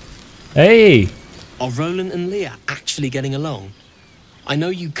 Hey. Are Roland and Leah actually getting along? I know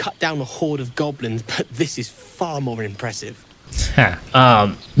you cut down a horde of goblins, but this is far more impressive.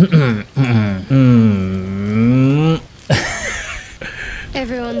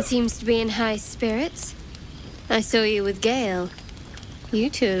 Everyone seems to be in high spirits. I saw you with Gale. You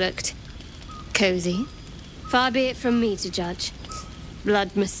two looked cozy. Far be it from me to judge. Blood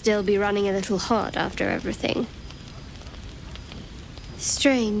must still be running a little hot after everything.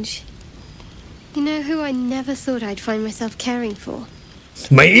 Strange. You know who I never thought I'd find myself caring for?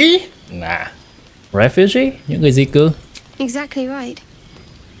 Mỹ? Nah. Refugee? Những người di cư? Exactly right.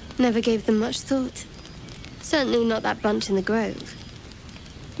 Never gave them much thought. Certainly not that bunch in the grove.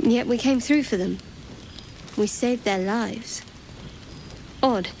 Yet we came through for them. We saved their lives.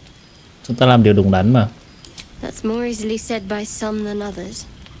 Odd. Chúng ta làm điều đúng đắn mà. That's more easily said by some than others.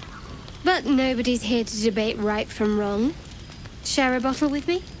 But nobody's here to debate right from wrong. Share a bottle with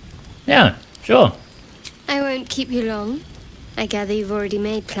me? Yeah, sure. I won't keep you long. I gather you've already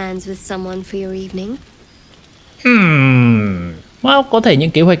made plans with someone for your evening. Well, có thể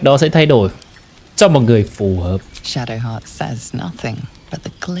những kế hoạch đó sẽ thay đổi cho một người phù hợp. Shadowheart says nothing, but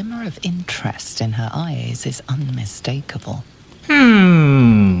the glimmer of interest in her eyes is unmistakable.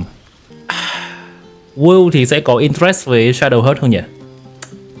 Wyll thì sẽ có interest với Shadowheart không nhỉ?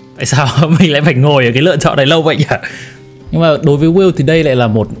 Tại sao mình lại phải ngồi ở cái lựa chọn này lâu vậy nhỉ? Nhưng mà đối với Wyll thì đây lại là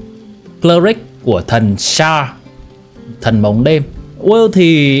một cleric của thần Shar, thần bóng đêm. Wyll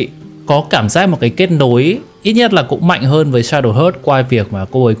thì có cảm giác một cái kết nối ít nhất là cũng mạnh hơn với Shadowheart qua việc mà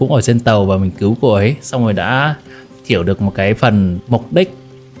cô ấy cũng ở trên tàu và mình cứu cô ấy, xong rồi đã hiểu được một cái phần mục đích,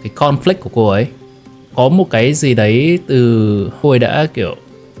 cái conflict của cô ấy. Có một cái gì đấy từ cô ấy đã kiểu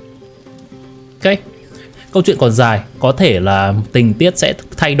ok, câu chuyện còn dài, có thể là tình tiết sẽ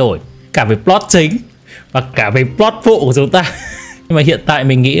thay đổi cả về plot chính và cả về plot phụ của chúng ta. Nhưng mà hiện tại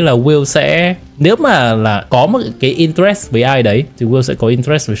mình nghĩ là Wyll sẽ, nếu mà là có một cái interest với ai đấy thì Wyll sẽ có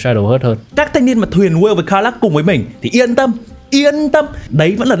interest với Shadowheart hơn. Các thanh niên mà thuyền Wyll với Karlach cùng với mình thì yên tâm,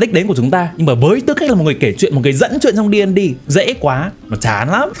 đấy vẫn là đích đến của chúng ta. Nhưng mà với tư cách là một người kể chuyện, một người dẫn chuyện trong D&D, dễ quá, nó chán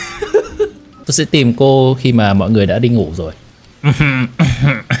lắm. Tôi sẽ tìm cô khi mà mọi người đã đi ngủ rồi.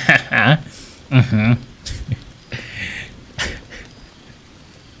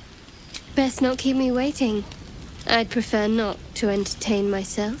 Best not keep me waiting. I'd prefer not to entertain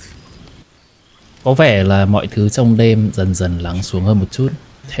myself. Có vẻ là mọi thứ trong đêm dần dần lắng xuống hơn một chút.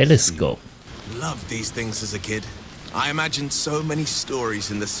 Telescope. Loved these things as a kid. I imagined so many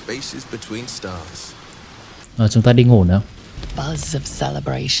stories in the spaces between stars. Chúng ta đi ngủ nào. Buzz of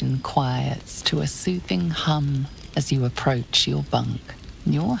celebration quiets to a soothing hum as you approach your bunk.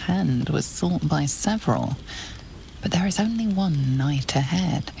 Your hand was sought by several, but there is only one night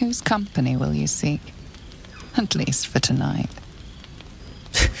ahead. Whose company will you seek? At least for tonight.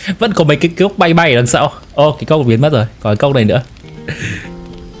 Vẫn có mấy cái cốc bay đằng sau. Cái cốc biến mất rồi. Còn cốc này nữa.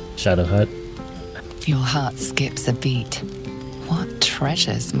 Shadowheart. Your heart skips a beat. What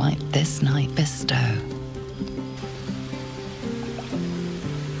treasures might this night bestow?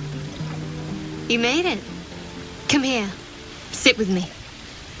 You made it. Come here. Sit with me.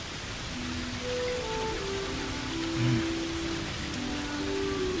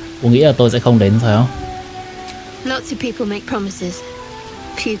 Cô nghĩ là tôi sẽ không đến phải không? Lots of people make promises.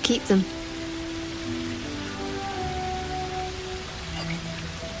 Few keep them.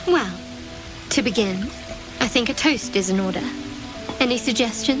 Well, to begin, I think a toast is in order. Any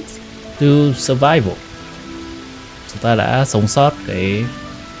suggestions? To survival. Chúng ta đã sống sót cái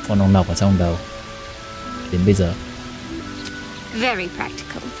con ong nọc ở trong đầu đến bây giờ. Very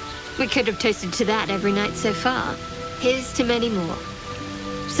practical. We could have toasted to that every night so far. Here's to many more.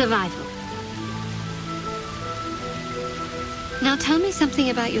 Survival. Now tell me something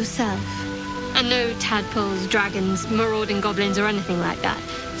about yourself. And no tadpoles, dragons, marauding goblins or anything like that.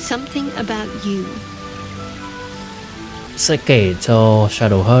 Something about you. Sẽ kể cho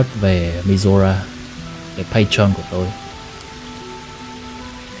Shadowheart về Mizora, cái patron của tôi.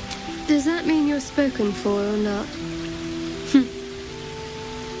 Does that mean you're spoken for or not?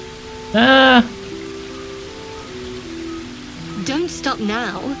 Don't stop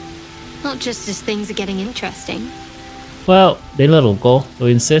now. Not just as things are getting interesting. Well, đến lượt của cô, tôi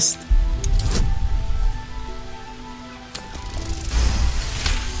insist.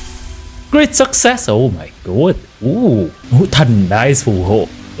 Great success, oh my god. Thần đai phù hộ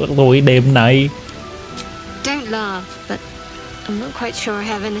tôi đêm nay. Don't laugh, but I'm not quite sure I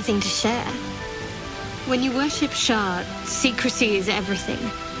have anything to share. When you worship Shard, secrecy is everything.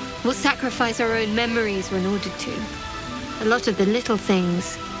 We'll sacrifice our own memories when ordered to. A lot of the little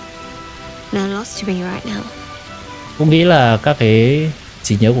things, they're lost to me right now. Cô nghĩ là các cái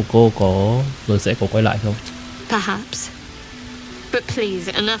trí nhớ của cô có rồi sẽ có quay lại không? Perhaps. But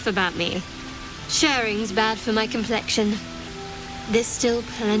please, enough about me. Sharing's bad for my complexion. There's still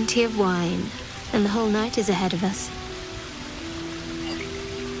plenty of wine, and the whole night is ahead of us.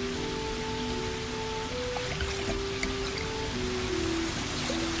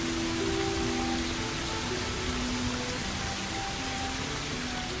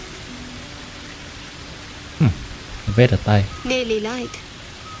 Vết ở tay. Nearly light.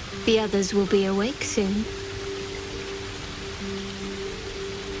 The others will be awake soon.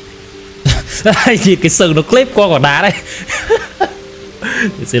 Nhìn cái sừng nó clip qua quả đá đây.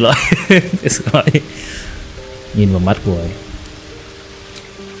 Xin lỗi. Xin lỗi. Nhìn vào mắt của ấy.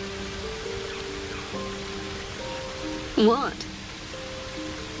 What?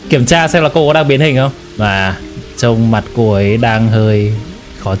 Kiểm tra xem là cô có đang biến hình không. Và trông mặt cô ấy đang hơi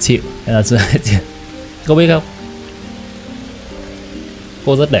khó chịu hay là cô biết không?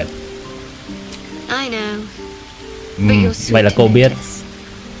 Cô rất đẹp. I know. But you're sweet Vậy là cô biết.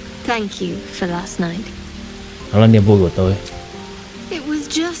 Thank you for last night. Đó là niềm vui của tôi. It was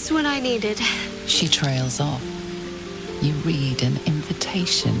just what I needed. She trails off. You read an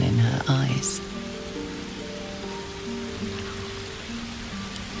invitation in her eyes.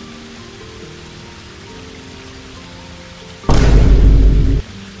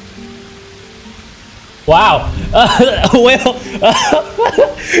 Wow. Wyll.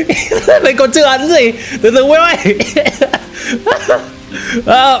 Mình còn chưa ấn gì. Từ từ Wyll ơi.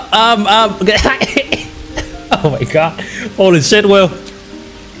 Oh my god. Holy shit, Wyll.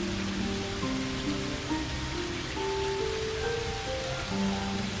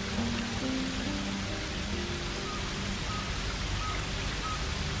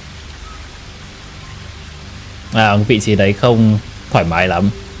 Vị trí đấy không thoải mái lắm.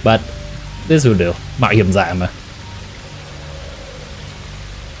 But this will do. Mạo hiểm giả mà.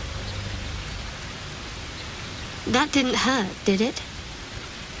 That didn't hurt, did it?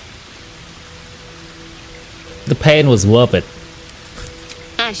 The pain was worth it.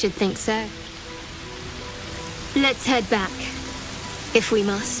 I should think so. Let's head back, if we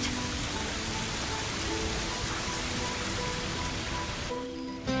must.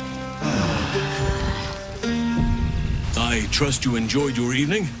 I trust you enjoyed your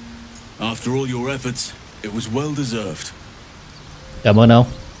evening. After all your efforts, it was well deserved. Cảm ơn ông.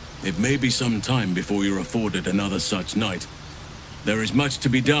 It may be some time before you're afforded another such night. There is much to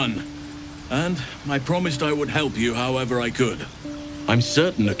be done, and I promised I would help you however I could. I'm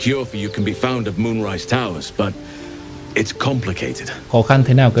certain a cure for you can be found at Moonrise Towers, but it's complicated. Khó khăn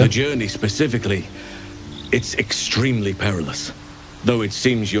thế nào cơ? The journey specifically, it's extremely perilous, though it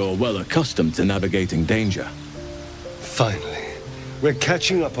seems you're well accustomed to navigating danger. Finally, we're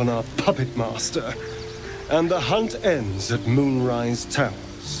catching up on our puppet master, and the hunt ends at Moonrise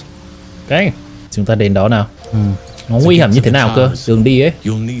Towers. Okay, chúng ta đến đó nào. Nó nguy hiểm như thế nào cơ? Đường đi ấy.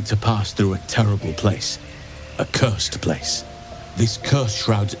 You'll need to pass through a terrible place, a cursed place. This curse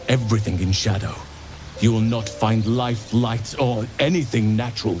shrouds everything in shadow. You will not find life, light, or anything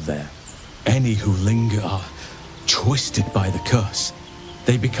natural there. Any who linger are twisted by the curse.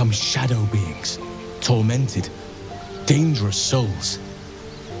 They become shadow beings, tormented, dangerous souls.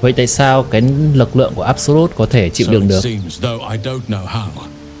 Vậy tại sao cái lực lượng của Absolute có thể chịu đựng được? So it seems, though I don't know how.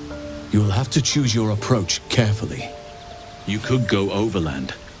 You'll have to choose your approach carefully. You could go overland,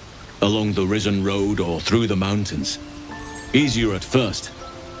 along the risen road or through the mountains. Easier at first,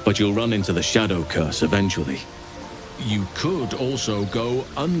 but you'll run into the shadow curse eventually. You could also go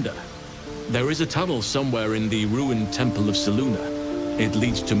under. There is a tunnel somewhere in the ruined temple of Selûne. It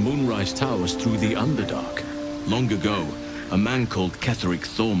leads to Moonrise Towers through the Underdark. Long ago, a man called Ketheric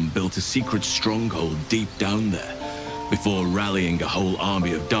Thorm built a secret stronghold deep down there, before rallying a whole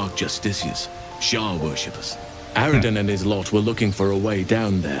army of dark justiciars, Shah worshippers. Aradin and his lot were looking for a way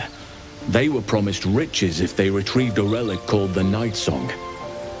down there. They were promised riches if they retrieved a relic called the Night Song.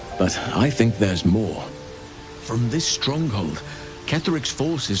 But I think there's more. From this stronghold, Ketheric's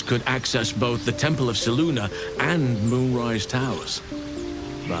forces could access both the Temple of Selûne and Moonrise Towers.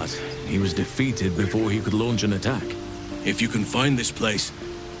 But he was defeated before he could launch an attack. If you can find this place,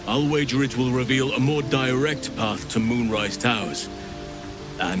 I'll wager it will reveal a more direct path to Moonrise Towers.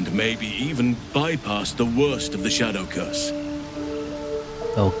 And maybe even bypass the worst of the Shadow Curse.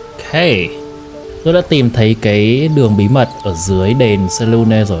 Ok. Tôi đã tìm thấy cái đường bí mật ở dưới đền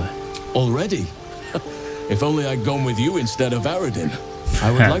Selûne rồi. Already? If only I'd gone with you instead of Aradin.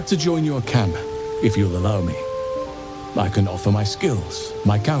 I would like to join your camp, if you'll allow me. I can offer my skills,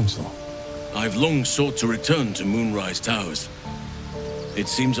 my counsel. I've long sought to return to Moonrise Towers. It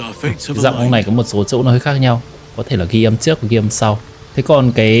seems our fates have Giọng ông này có một số chỗ nó hơi khác nhau. Có thể là ghi âm trước và ghi âm sau. Thế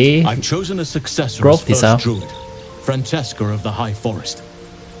còn cái Grove thì sao? Francesca of the High Forest.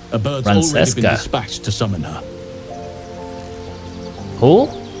 A bird's already been dispatched to summon her. Who?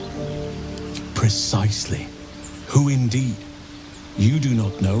 Precisely. Who indeed? You do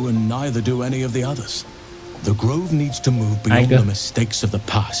not know, and neither do any of the others. The Grove needs to move beyond the mistakes of the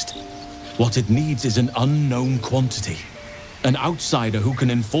past. What it needs is an unknown quantity. An outsider who can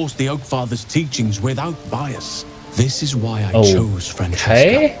enforce the Oak Father's teachings without bias. This is why I chose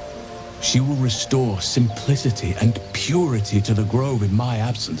Francesca. She will restore simplicity and purity to the Grove in my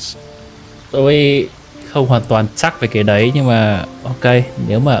absence. Tôi không hoàn toàn chắc về cái đấy, nhưng mà ok,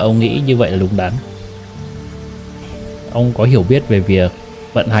 nếu mà ông nghĩ như vậy là đúng đắn. Ông có hiểu biết về việc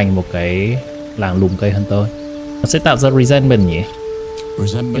vận hành một cái làng lùm cây hơn tôi. Nó sẽ tạo ra resentment nhỉ?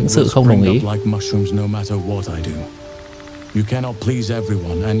 những sự không đồng ý. You cannot please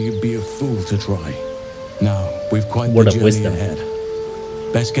everyone, and you'd be a fool to try. Now, we've quite Word the of journey wisdom. ahead.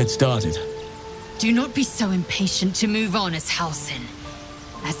 Best get started. Do not be so impatient to move on as Halsin.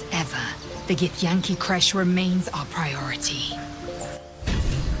 As ever, the Githyanki Kresh remains our priority.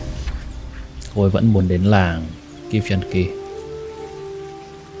 Tôi vẫn muốn đến làng Githyanki.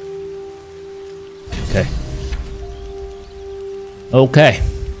 Ok.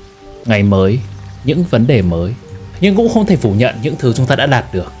 Ngày mới, những vấn đề mới. Nhưng cũng không thể phủ nhận những thứ chúng ta đã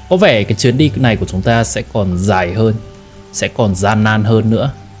đạt được. Có vẻ cái chuyến đi này của chúng ta sẽ còn dài hơn, sẽ còn gian nan hơn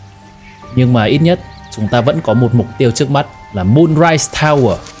nữa. Nhưng mà ít nhất chúng ta vẫn có một mục tiêu trước mắt là Moonrise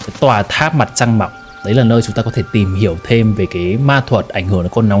Tower, cái tòa tháp mặt trăng mọc. Đấy là nơi chúng ta có thể tìm hiểu thêm về cái ma thuật ảnh hưởng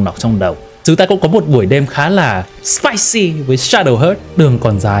đến con nòng nọc trong đầu. Chúng ta cũng có một buổi đêm khá là spicy với Shadowheart. Đường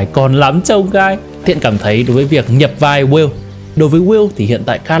còn dài, còn lắm trông gai. Thiện cảm thấy đối với việc nhập vai Wyll, đối với Wyll thì hiện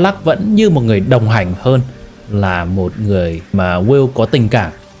tại Karlach vẫn như một người đồng hành hơn là một người mà Wyll có tình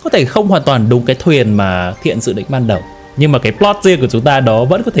cảm. Có thể không hoàn toàn đúng cái thuyền mà Thiện dự định ban đầu, nhưng mà cái plot riêng của chúng ta đó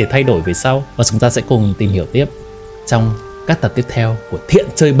vẫn có thể thay đổi về sau. Và chúng ta sẽ cùng tìm hiểu tiếp trong các tập tiếp theo của Thiện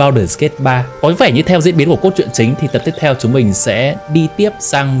chơi Baldur's Gate 3. Có vẻ như theo diễn biến của cốt truyện chính thì tập tiếp theo chúng mình sẽ đi tiếp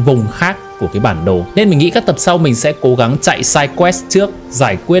sang vùng khác của cái bản đồ. Nên mình nghĩ các tập sau mình sẽ cố gắng chạy side quest trước,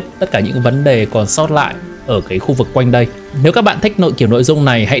 giải quyết tất cả những vấn đề còn sót lại ở cái khu vực quanh đây. Nếu các bạn thích kiểu nội dung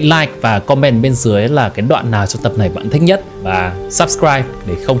này, hãy like và comment bên dưới là cái đoạn nào trong tập này bạn thích nhất, và subscribe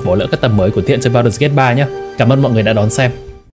để không bỏ lỡ các tập mới của Thiện chơi Baldur's Gate 3 nhé. Cảm ơn mọi người đã đón xem.